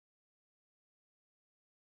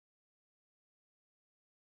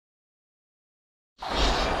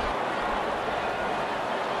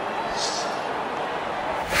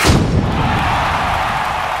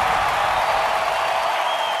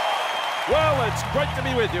Well, it's great to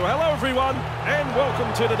be with you. Hello, everyone, and welcome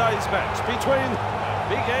to today's match between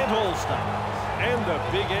the Big Ant All-Stars and the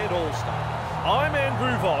Big Ant All-Stars. I'm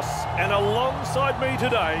Andrew Voss, and alongside me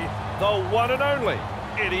today, the one and only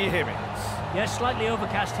Eddie Hemmings. Yes, slightly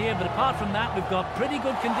overcast here, but apart from that, we've got pretty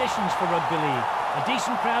good conditions for Rugby League. A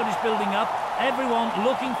decent crowd is building up, everyone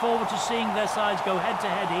looking forward to seeing their sides go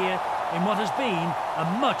head-to-head here in what has been a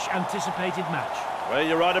much-anticipated match. Well,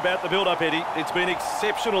 you're right about the build-up, Eddie. It's been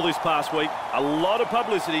exceptional this past week. A lot of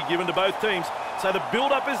publicity given to both teams, so the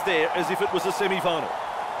build-up is there as if it was a semi-final.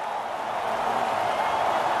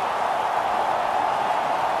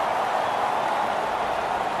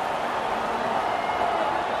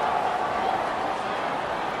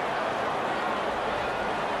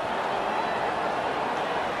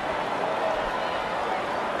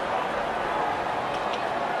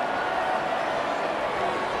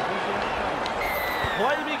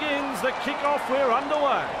 Play begins, the kick-off, we're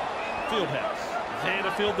underway. Fieldhouse, there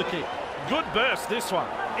to field the kick. Good burst, this one.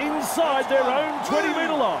 Inside their own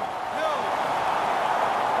 20-metre line.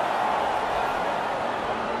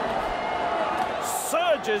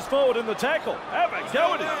 Surges forward in the tackle. Have a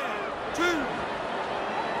go at him.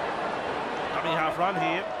 Dummy half run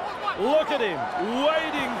here. Look at him,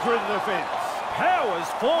 wading through the defence. Powers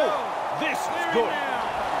forward. This is good.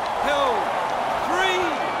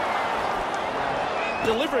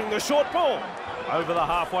 Delivering the short ball over the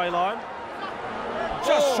halfway line.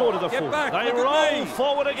 Just short of the full. They roll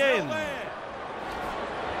forward again.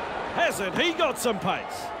 Hasn't he got some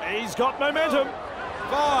pace? He's got momentum.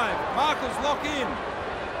 5, markers lock in.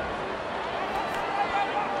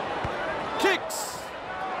 Kicks.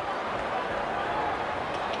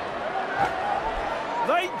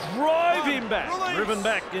 They drive him back. Release. Driven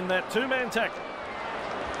back in that two-man tackle.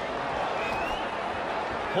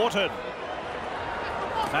 Horton.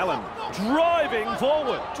 Fallon driving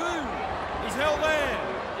forward. 2, he's held there.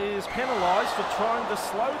 Is penalised for trying to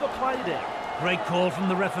slow the play down. Great call from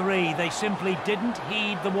the referee. They simply didn't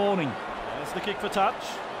heed the warning. There's the kick for touch.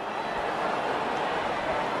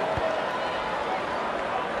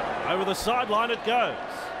 Over the sideline it goes.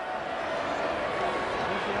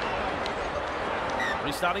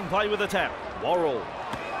 Restarting play with a tap. Worrell.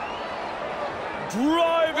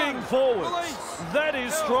 Driving forwards. Release. That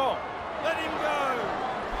is strong. Let him go.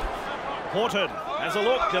 Horton has a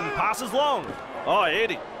look and passes long. Oh,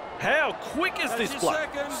 Eddie, how quick is this bloke?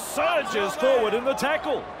 Surges forward in the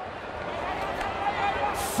tackle.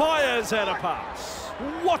 Fires out a pass.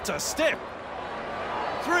 What a step.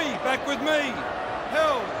 3, back with me.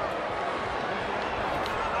 Held.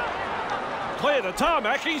 Clear the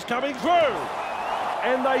tarmac, he's coming through.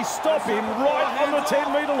 And they stop him right on the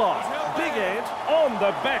 10-metre line. Big Ant on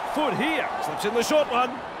the back foot here. Slips in the short one.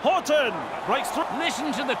 Horton breaks through.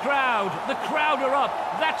 Listen to the crowd. The crowd are up.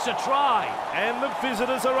 That's a try. And the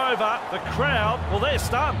visitors are over. The crowd, well, they're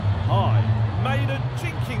stunned. High made a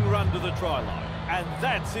jinking run to the try line. And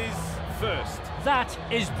that's his first. That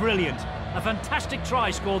is brilliant. A fantastic try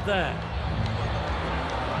scored there.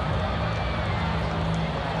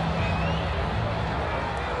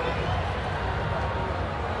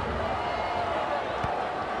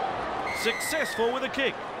 Successful with a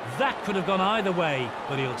kick. That could have gone either way,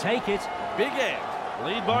 but he'll take it. Big Ant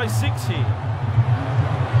lead by 6 here.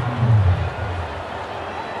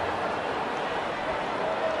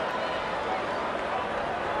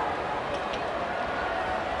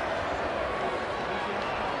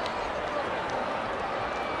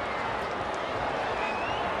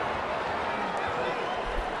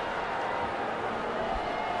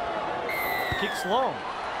 Kicks long.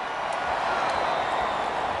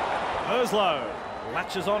 Herslow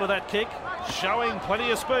latches onto that kick, showing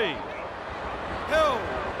plenty of speed. Held.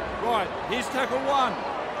 Right, here's tackle 1.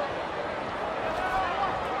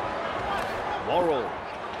 Worrell.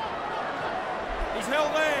 He's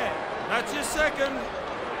held there. That's his second.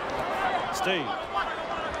 Steve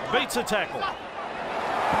beats a tackle.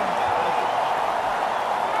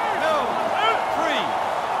 Held. 3,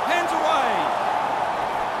 hands away.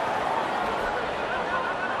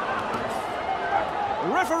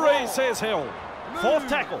 Referee says held. 4th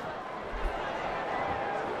tackle.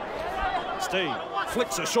 Steve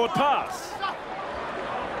flicks a short pass.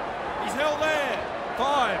 He's held there.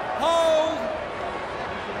 5, hold.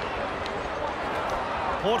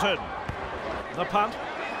 Horton. The punt.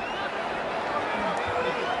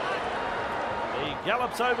 He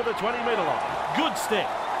gallops over the 20-metre line. Good step.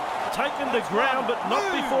 Taken to ground, but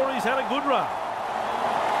not before he's had a good run.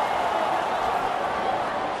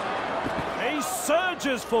 He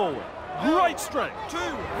surges forward. Great strength. 2,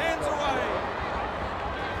 hands away.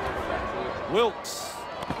 Wilkes.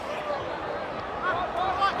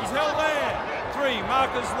 He's held there.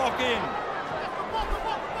 Markers lock in.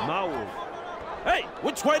 Maul. Hey,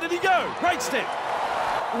 which way did he go? Great step.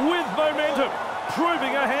 With momentum,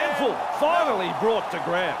 proving a handful. Finally brought to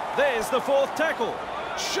ground. There's the fourth tackle.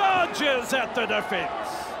 Charges at the defence.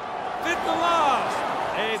 Fifth to last.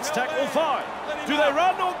 It's tackle 5. Do they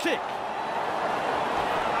run or kick?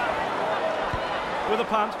 With a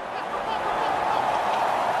punt.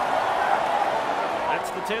 That's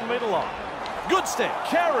the 10-metre line. Good step,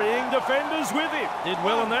 carrying defenders with him. Did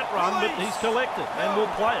well in that run, but he's collected and will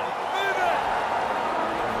play it.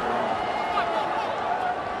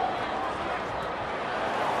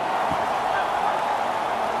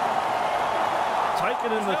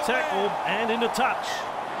 Taken in the tackle and into touch.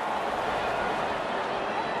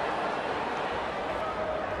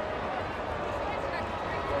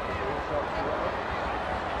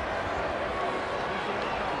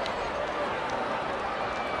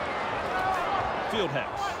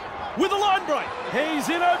 Fieldhouse with a line break. He's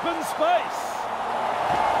in open space.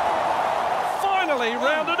 Finally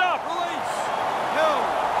rounded up. Release. Held.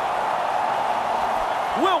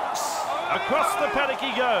 Wilkes across the paddock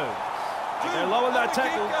he goes. They lower that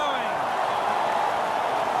tackle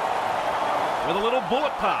with a little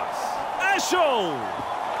bullet pass. Ashall.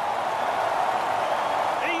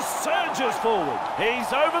 He surges forward.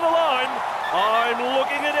 He's over the line. I'm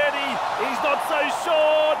looking at Eddie. He's not so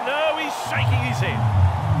sure. No, he's shaking his head.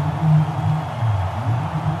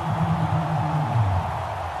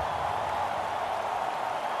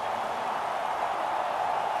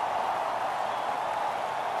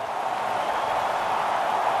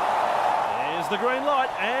 There's the green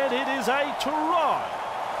light, and it is a try.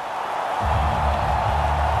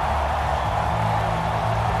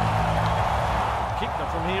 Kicked it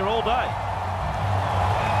from here all day.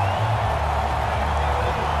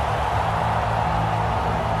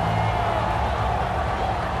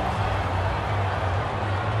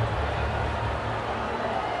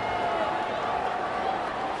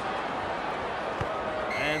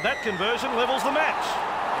 And that conversion levels the match.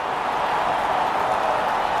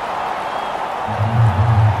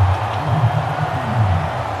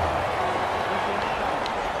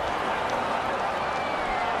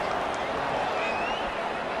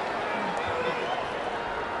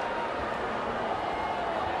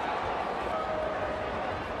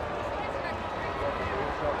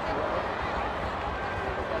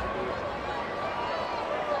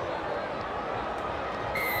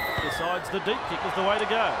 Decides the deep kick is the way to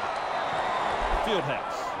go.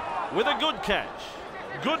 Fieldhouse with a good catch.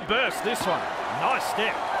 Good burst this one. Nice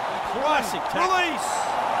step. Classic tackle. Release.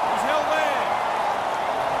 He's held there.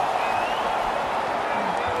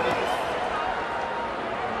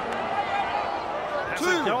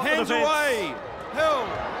 Two hands away. Held.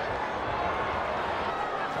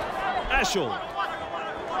 Ashall.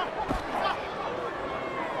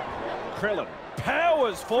 Krewe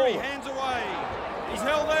powers 3 forward. hands away. He's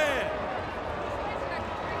held there.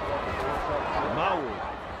 Maul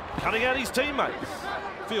cutting out his teammates.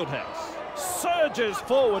 Fieldhouse surges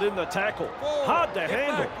forward in the tackle. Forward. Hard to Get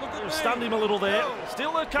handle. back. Look at me. Stunned him a little there. Go.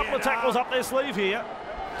 Still a couple of Get tackles up. up their sleeve here.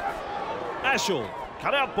 Ashall,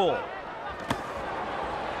 cut out ball.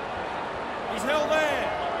 He's held there.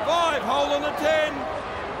 5, hold on the 10.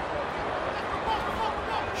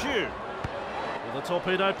 Hugh with a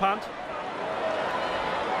torpedo punt.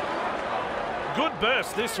 Good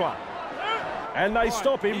burst this one. And they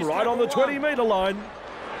stop him He's right on the tackle 20-metre line.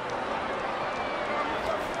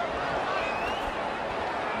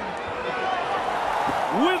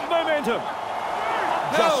 With momentum.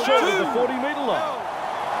 Just short of the 40-metre line.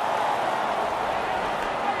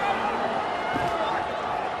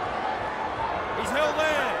 He's held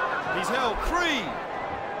there. He's held. 3.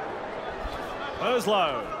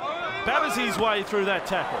 Oslo batters his way through that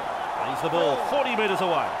tackle. He's the ball 40 metres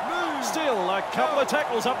away. Still a couple of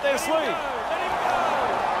tackles up their sleeve. Let him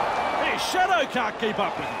go. His shadow can't keep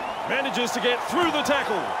up with him. Manages to get through the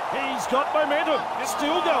tackle. He's got momentum.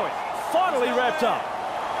 Still going. Finally wrapped up.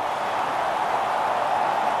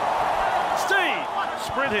 Steve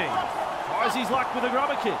sprinting. Tries his luck with a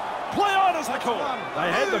grubber kick. Play on as they call.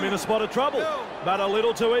 They had them in a spot of trouble, but a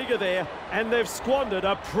little too eager there, and they've squandered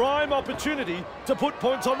a prime opportunity to put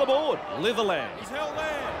points on the board. Litherland. He's held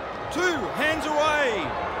there. 2 hands away.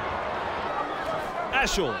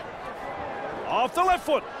 Ashall off the left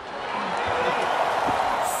foot.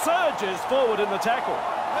 Surges forward in the tackle.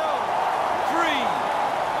 Held. 3.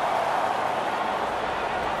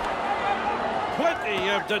 Plenty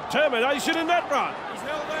of determination in that run. He's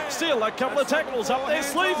held there. Still a couple of tackles up their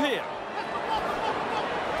sleeve here.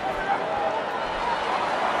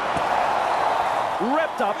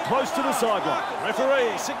 Wrapped up close to the sideline.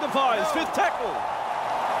 Referee signifies 5th tackle.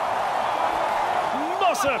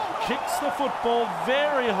 Mossop kicks the football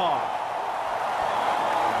very high.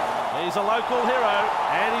 He's a local hero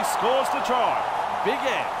and he scores to try. Big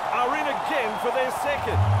Ant are in again for their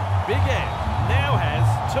second. Big Ant now has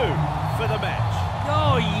 2 for the match.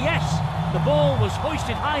 Oh, yes! The ball was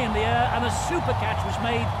hoisted high in the air and a super catch was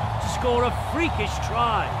made to score a freakish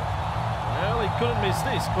try. Well, he couldn't miss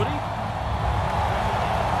this, could he?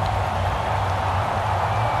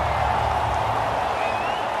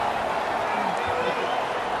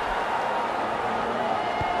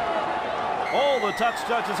 All the touch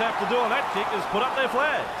judges have to do on that kick is put up their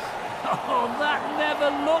flags. Oh, that never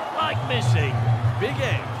looked like missing. Big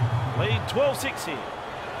Ant lead 12-6 here.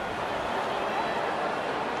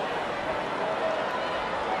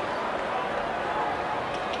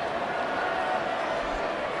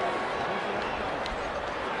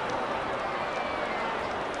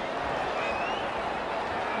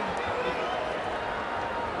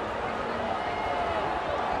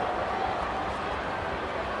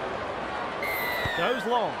 Goes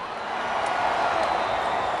long.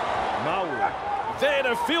 Maul there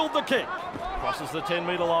to field the kick. Crosses the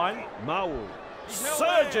 10-metre line. Maul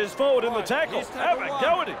surges forward in the tackle. Have a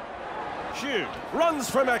go at him. Hugh runs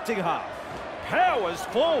from acting half. Powers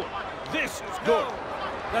forward. This is good.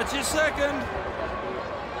 That's your second.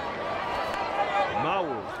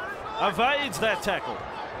 Maul evades that tackle.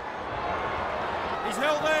 He's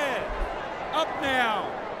held there. Up now.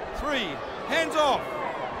 3. Hands off.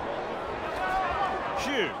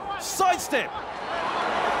 Hugh sidestep.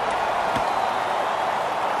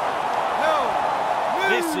 Held.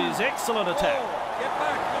 This is excellent attack. Get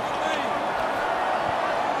back. Look at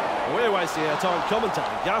me. We're wasting our time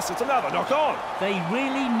commentating, Gus. It's another knock on. They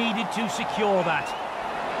really needed to secure that.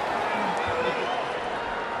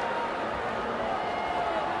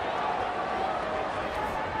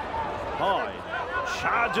 Hyde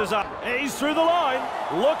charges up. He's through the line.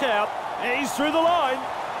 Look out. He's through the line.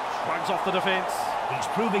 Shrugs off the defence. He's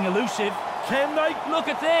proving elusive. Can they? Look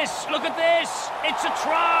at this! Look at this! It's a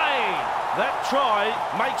try! That try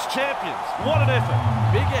makes champions. What an effort.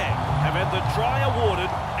 Big Ant have had the try awarded,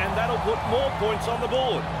 and that'll put more points on the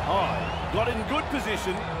board. Hyde got in good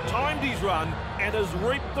position, timed his run, and has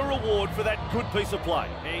reaped the reward for that good piece of play.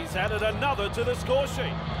 He's added another to the score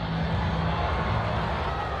sheet.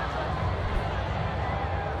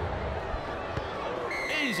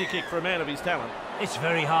 Easy kick for a man of his talent. It's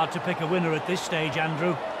very hard to pick a winner at this stage,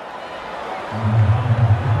 Andrew.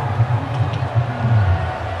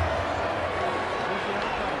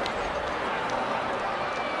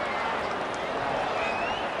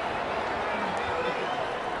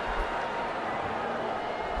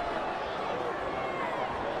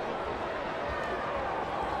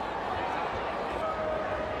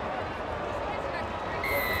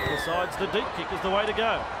 Decides the deep kick is the way to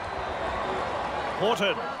go.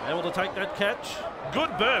 Horton able to take that catch.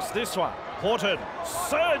 Good burst this one. Horton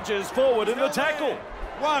surges forward in the tackle.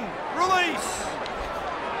 1. Release.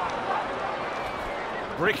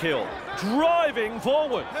 Brickhill driving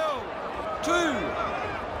forward. Held. 2.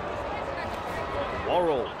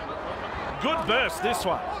 Worrell. Good burst this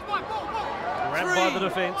one. Grabbed by the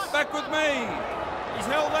defence. Back with me. He's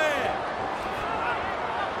held there.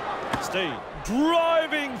 Steve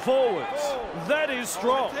driving forwards. That is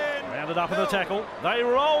strong. Rounded up in the tackle. They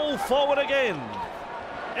roll forward again.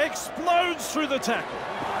 Explodes through the tackle.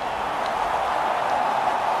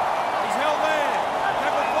 He's held there.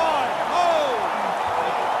 Tackle 5. Oh!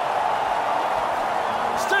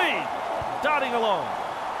 Steve darting along.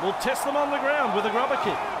 Will test them on the ground with a grubber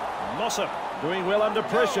kick. Mossop doing well under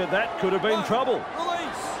pressure. That could have been trouble.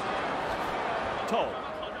 Release. Toll.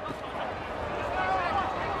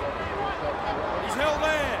 He's held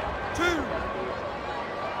there. 2.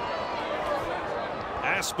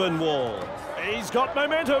 Aspinwall. He's got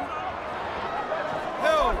momentum.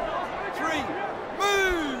 Held. 3.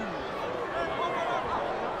 Move.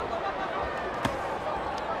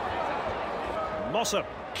 Mossop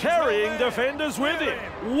carrying defenders with him.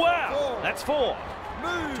 Wow, that's 4.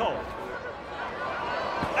 Move. Toll.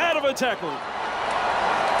 Out of a tackle.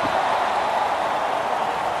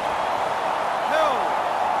 Held.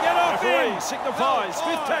 Get off Referee him. signifies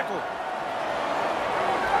Held. 5th tackle.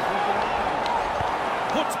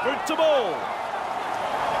 Puts boot to ball.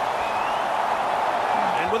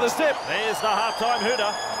 And with a step, there's the half-time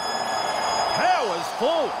hooter. Powers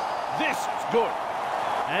forward. This is good.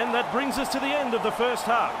 And that brings us to the end of the first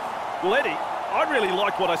half. Well, Eddie, I really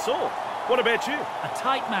liked what I saw. What about you? A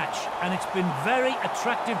tight match, and it's been very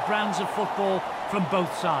attractive brands of football from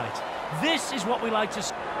both sides. This is what we like to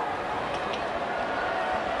see.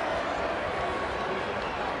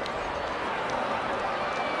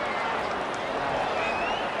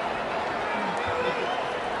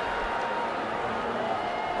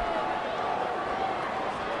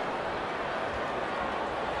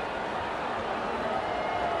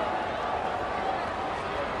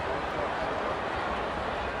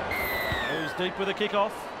 deep with a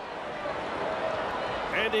kick-off.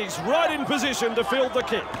 And he's right in position to field the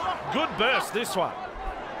kick. Good burst, this one.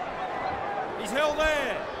 He's held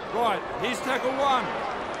there. Right, here's tackle one.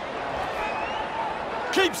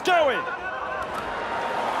 Keeps going.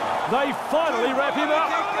 They finally wrap him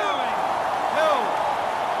up. Keep going. Held.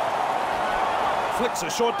 Flicks a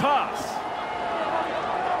short pass.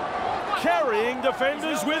 Carrying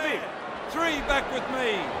defenders with him. Three back with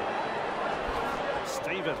me.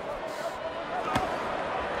 Stevens.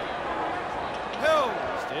 Held.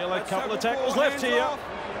 Still a couple of tackles left here.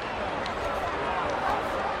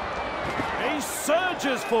 He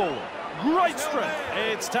surges forward. Great strength.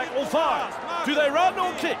 It's tackle 5. Do they run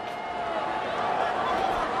or kick?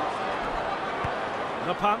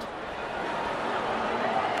 The punt.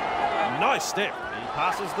 Nice step. He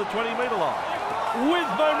passes the 20-metre line. With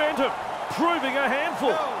momentum. Proving a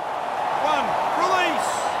handful. One. Release.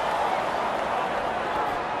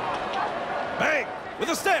 Bang. With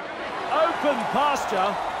a step. Open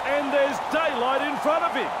pasture. And there's daylight in front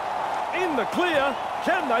of him. In the clear.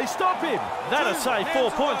 Can they stop him? That'll say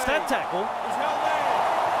 4 points, that tackle. He's held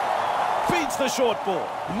there. Feeds the short ball.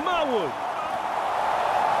 Marwood.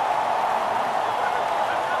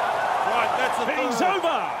 Right, that's the He's third.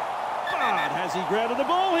 over. But has he grounded the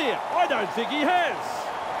ball here? I don't think he has.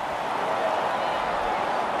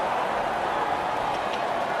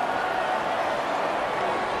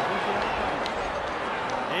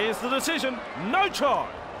 Here's the decision. No try.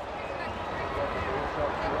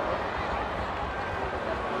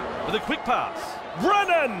 With a quick pass.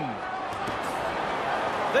 Brennan!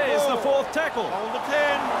 There's the 4th tackle. Hold the 10.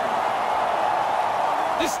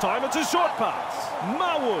 This time it's a short pass.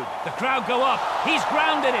 Marwood. The crowd go up. He's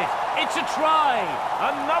grounded it. It's a try.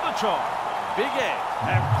 Another try. Big Ed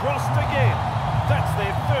have crossed again. That's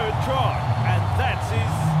their 3rd try. And that's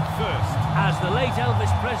his 1st. As the late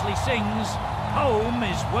Elvis Presley sings, home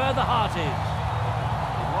is where the heart is.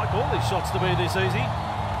 You'd like all these shots to be this easy.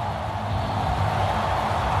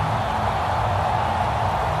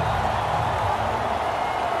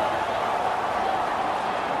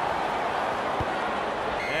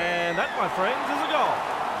 And that, my friends, is a goal.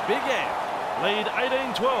 Big Ed lead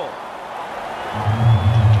 18-12.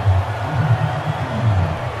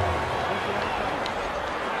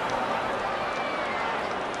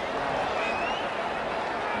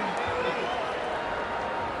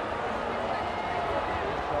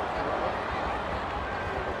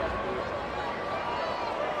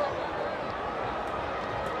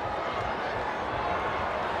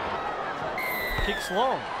 Kicks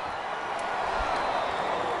long.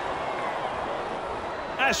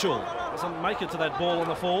 Ashall doesn't make it to that ball on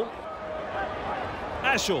the fall.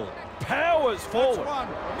 Ashall powers forward. That's one.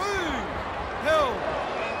 Move. Held.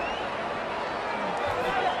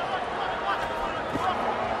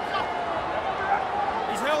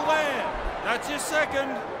 He's held there. That's your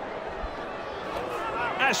 2nd.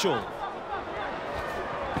 Ashall.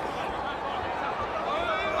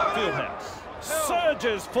 Fieldhouse.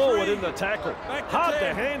 Surges forward in the tackle. Hard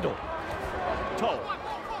to handle. Toll.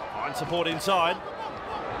 Find support inside.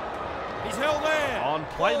 He's held there. On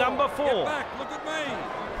play number 4. Get back. Look at me.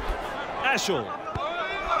 Ashall.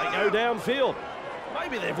 They go downfield.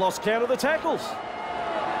 Maybe they've lost count of the tackles.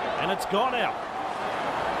 And it's gone out.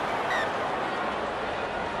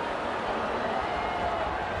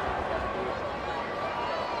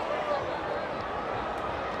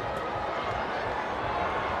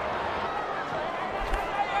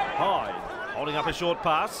 Hyde holding up a short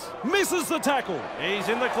pass. Misses the tackle. He's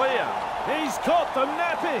in the clear. He's caught them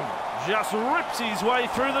napping. Just rips his way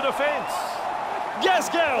through the defence.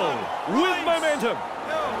 Gaskell with momentum.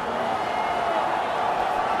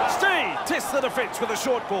 Steve tests the defence with a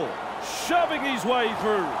short ball. Shoving his way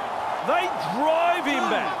through. They drive him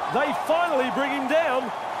back. They finally bring him down.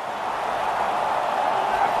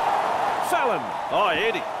 Fallon. Oh,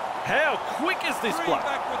 Eddie. How quick is this bloke?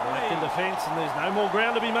 Left in defence and there's no more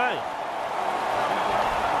ground to be made.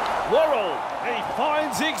 Worrell. He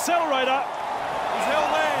finds the accelerator. He's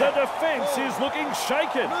held there. The defence is looking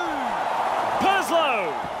shaken.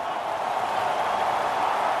 Perslow.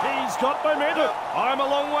 He's got momentum. I'm a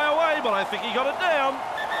long way away, but I think he got it down.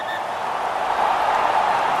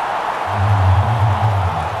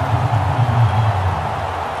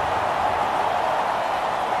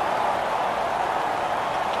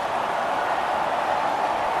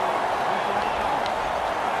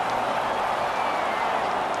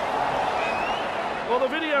 Well, the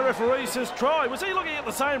video referee says try. Was he looking at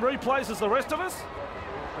the same replays as the rest of us?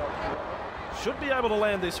 Should be able to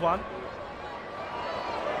land this one.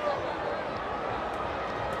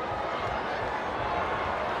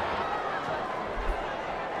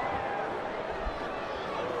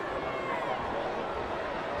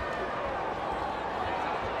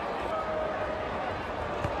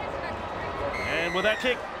 with that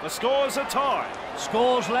kick. The scores are tied.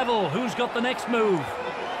 Scores level. Who's got the next move?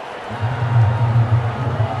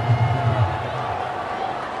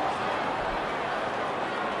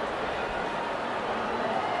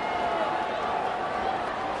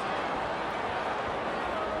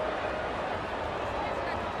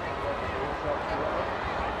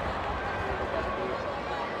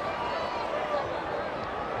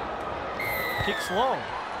 Kicks long.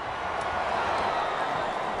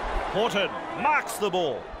 Horton marks the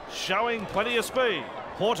ball, showing plenty of speed.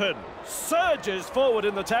 Horton surges forward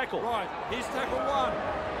in the tackle. Right, here's tackle one.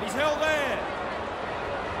 He's held there.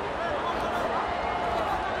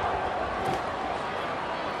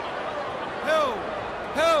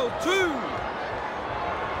 Held, two.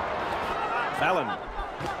 Fallon.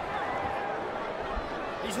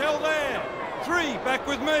 He's held there. Three, back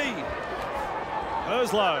with me.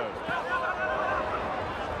 Herslow.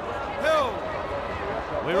 Held.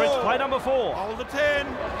 We reach play number 4. Hold the 10.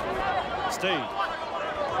 Steve.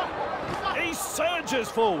 He surges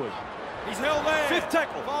forward. He's held there. 5th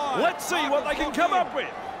tackle. 5. Let's see what they can come up with.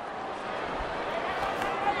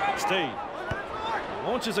 Steve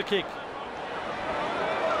launches a kick.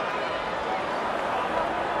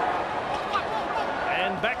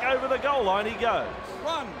 And back over the goal line he goes.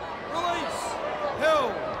 Run. Release.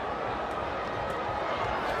 Held.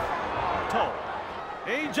 Toll.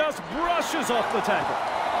 He just brushes off the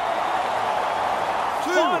tackle. 2.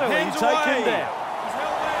 Finally Hands taken away. down. He's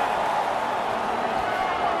held there.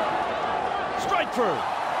 Straight through.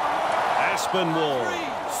 Aspinwall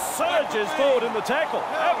surges forward in the tackle.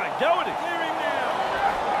 Have a go at him. Clearing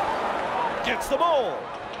now. Gets the ball.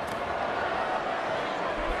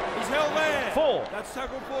 He's held there. 4. That's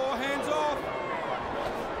tackle 4. Hands off.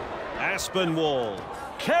 Aspinwall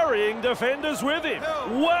carrying defenders with him.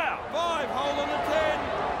 Wow. 5. Hold on the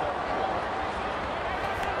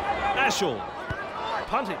 10. Ashall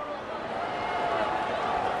punting.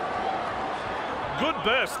 Good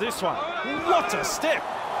burst this one. What a step.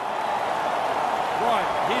 Right,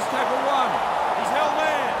 here's tackle 1. He's held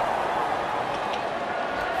there.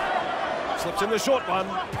 Slips in the short one.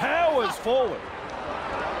 Powers forward.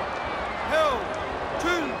 Held. 2.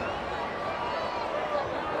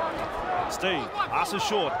 Steve passes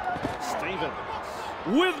short. Stephen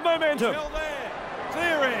with momentum. Held there.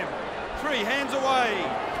 Clear him. 3. Hands away.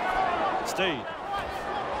 Steve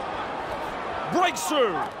breaks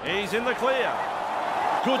through. He's in the clear.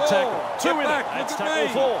 Good 4. tackle. 2 Get in back. it. That's Look at tackle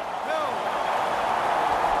me. 4. Held.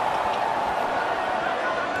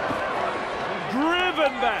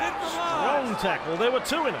 Driven back. Get the mark. Strong tackle. There were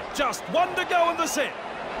 2 in it. Just 1 to go in the set.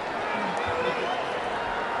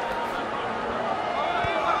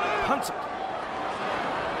 Punts it.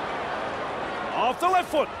 Off the left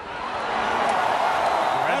foot.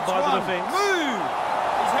 Grabbed That's by the 1. defence. Move.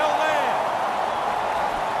 He's held there.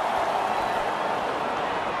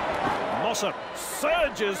 Mossop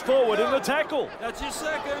surges forward in the tackle. That's your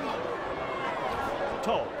 2nd.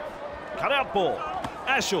 Toll. Cut out ball.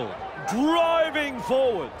 Ashall driving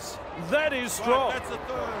forwards. That is strong. Right, that's the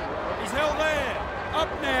 3rd. He's held there.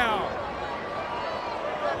 Up now.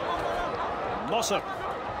 Mossop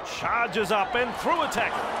charges up and through a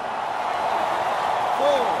tackle. 4.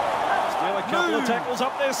 Still a couple of Move. tackles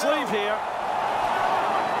up their sleeve here.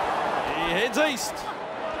 He heads east.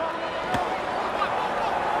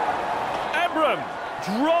 Abram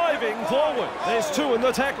driving forward. There's 2 in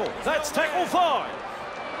the tackle. That's tackle 5.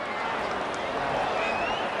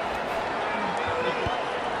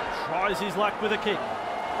 Tries his luck with a kick.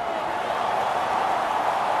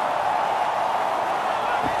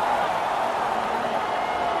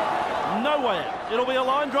 No way out. It'll be a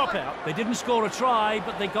line dropout. They didn't score a try,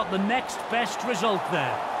 but they got the next best result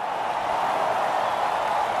there.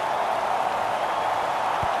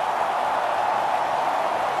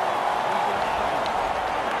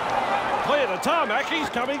 Clear the tarmac. He's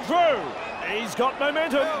coming through. He's got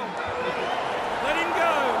momentum. Let him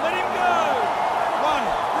go. Let him go. 1.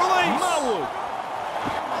 Release. Marwood.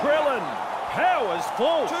 Krellin powers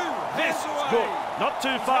forward. 2. This Hands is away. good. Not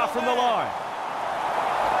too far from the line.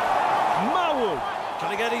 Marwood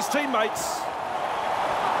trying to get his teammates.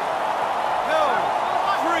 Held.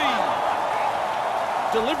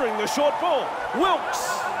 3. Delivering the short ball.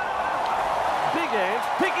 Wilkes. Big Ant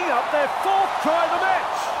picking up their 4th try of the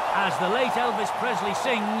match. As the late Elvis Presley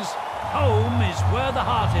sings, home is where the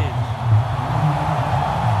heart is.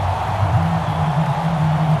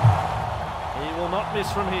 He will not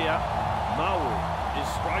miss from here. Marwood is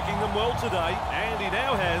striking them well today, and he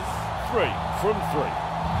now has 3 from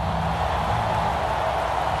 3.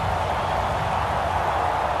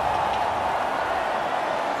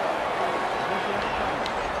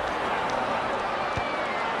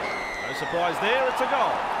 Equalised there, it's a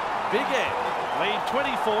goal. Big Ed lead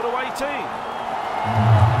 24 to 18.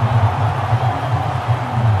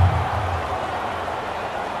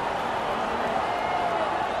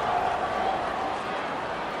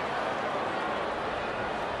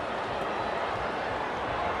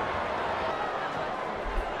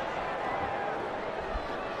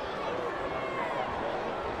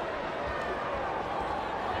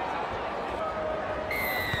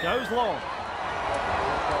 Goes long.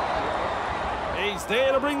 He's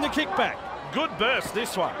there to bring the kick back. Good burst,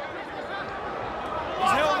 this one.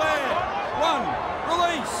 He's held there. One.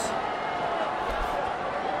 Release.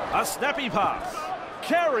 A snappy pass.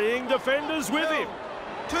 Carrying defenders with him.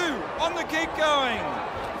 Two. On the keep going.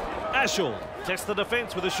 Ashall tests the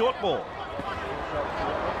defence with a short ball.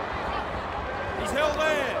 He's held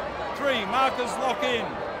there. Three. Markers lock in.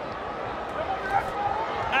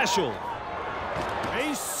 Ashall.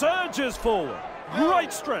 He surges forward.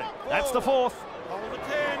 Great strength. That's the fourth. Hold the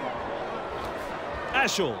 10.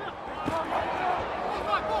 Ashall.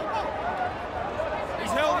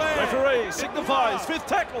 He's held there. Referee signifies fifth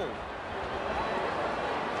tackle.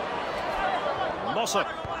 Mossop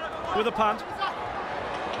with a punt.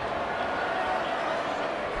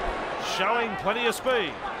 Showing plenty of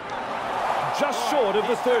speed. Just short of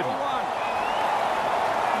the 30.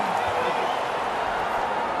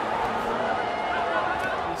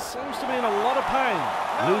 Seems to be in a lot of pain.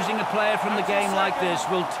 Losing a player from the game like this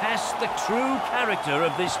will test the true character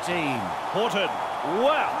of this team. Horton,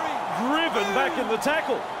 wow, driven back in the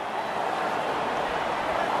tackle.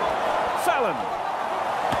 Fallon.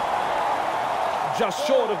 Just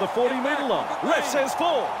short of the 40-metre line. Ref says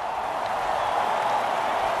 4.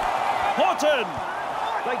 Horton.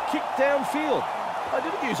 They kicked downfield. They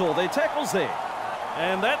didn't use all their tackles there.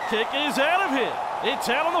 And that kick is out of here. It's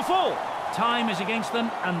out on the full. Time is against them,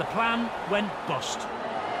 and the plan went bust.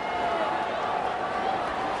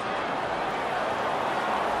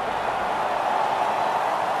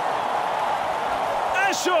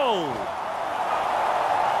 Ashall!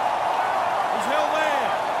 He's held there.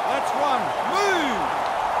 That's one. Move!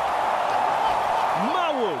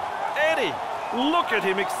 Marwood. Eddie. Look at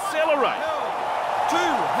him accelerate.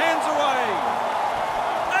 Two. Hands away.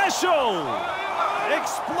 Ashall!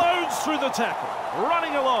 Explodes through the tackle.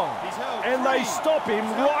 Running along, and they stop him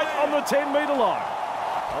right on the 10-metre line.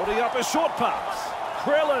 Holding up a short pass.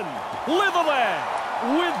 Krellen, Litherland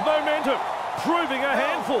with momentum, proving a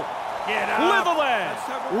handful. Litherland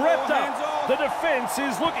wrapped up. The defence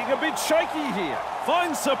is looking a bit shaky here.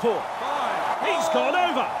 Finds support. He's gone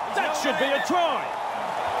over. That should be a try.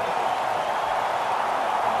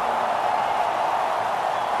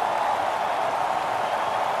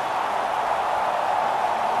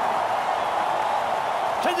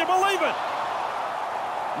 Can you believe it?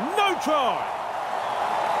 No try.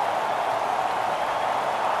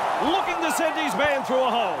 Looking to send his man through a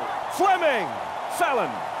hole. Fleming.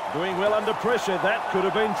 Fallon. Doing well under pressure. That could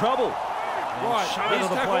have been trouble. Right. Shut out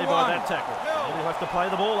of the play by that tackle. And he'll have to play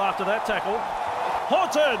the ball after that tackle.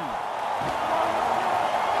 Horton.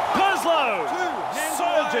 Purslow.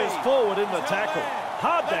 Surges forward in the tackle.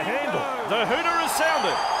 Hard to handle. The hooter is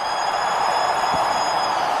sounded.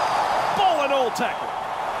 Ball and all tackle.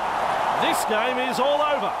 This game is all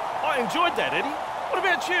over. I enjoyed that, Eddie. What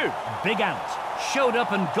about you? Big Ant showed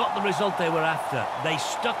up and got the result they were after. They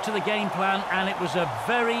stuck to the game plan, and it was a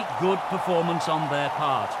very good performance on their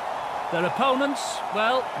part. Their opponents,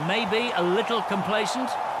 well, maybe a little complacent.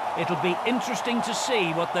 It'll be interesting to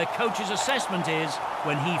see what their coach's assessment is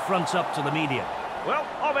when he fronts up to the media. Well,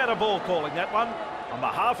 I've had a ball calling that one. On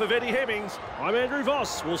behalf of Eddie Hemmings, I'm Andrew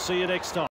Voss. We'll see you next time.